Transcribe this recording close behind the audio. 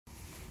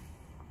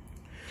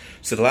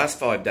So the last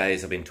 5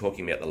 days I've been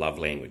talking about the love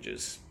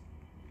languages.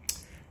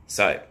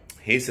 So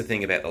here's the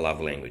thing about the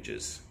love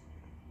languages.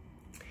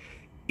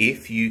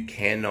 If you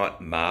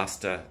cannot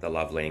master the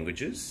love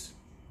languages,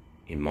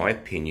 in my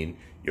opinion,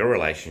 your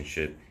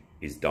relationship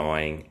is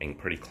dying and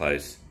pretty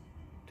close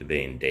to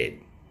being dead.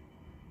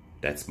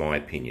 That's my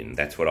opinion.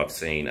 That's what I've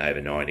seen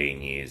over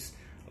 19 years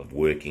of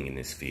working in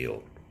this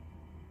field.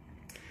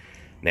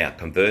 Now,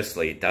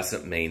 conversely, it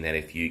doesn't mean that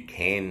if you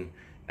can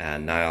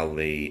nail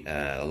the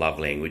love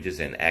languages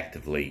and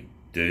actively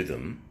do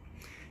them,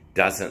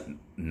 doesn't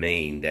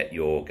mean that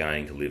you're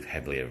going to live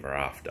happily ever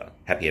after.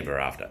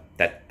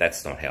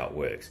 That's not how it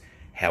works.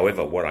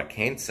 However, what I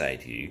can say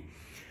to you,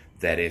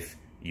 that if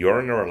you're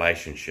in a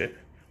relationship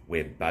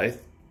where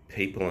both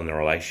people in the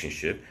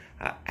relationship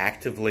are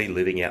actively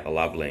living out the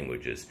love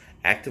languages,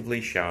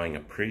 actively showing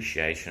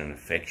appreciation and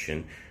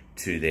affection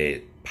to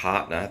their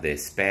partner, their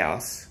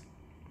spouse,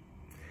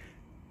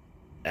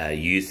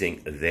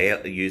 using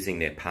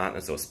their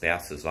partners or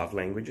spouses' love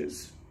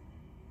languages,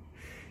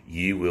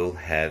 you will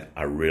have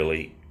a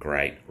really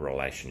great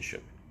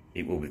relationship.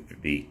 It will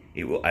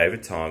over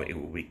time, it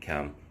will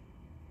become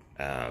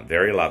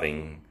very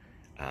loving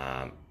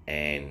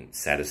and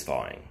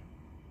satisfying.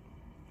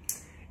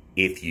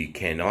 If you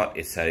cannot,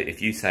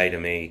 if you say to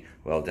me,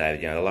 well,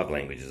 David, the love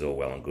language is all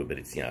well and good, but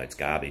it's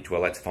garbage.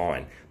 Well, that's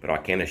fine. But I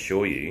can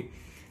assure you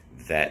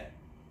that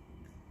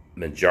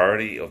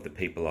majority of the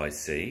people I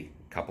see,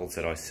 couples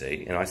that I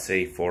see, and I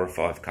see 4 or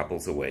 5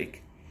 couples a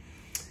week,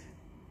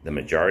 the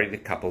majority of the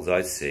couples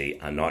I see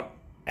are not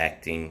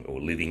acting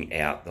or living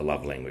out the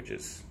love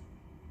languages.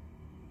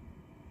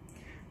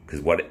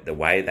 Because the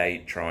way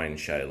they try and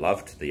show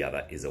love to the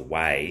other is a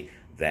way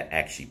that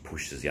actually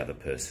pushes the other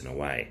person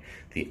away.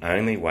 The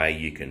only way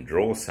you can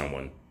draw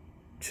someone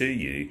to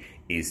you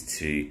is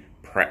to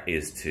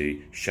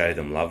show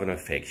them love and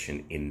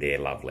affection in their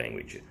love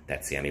language.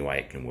 That's the only way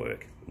it can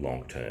work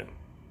long term.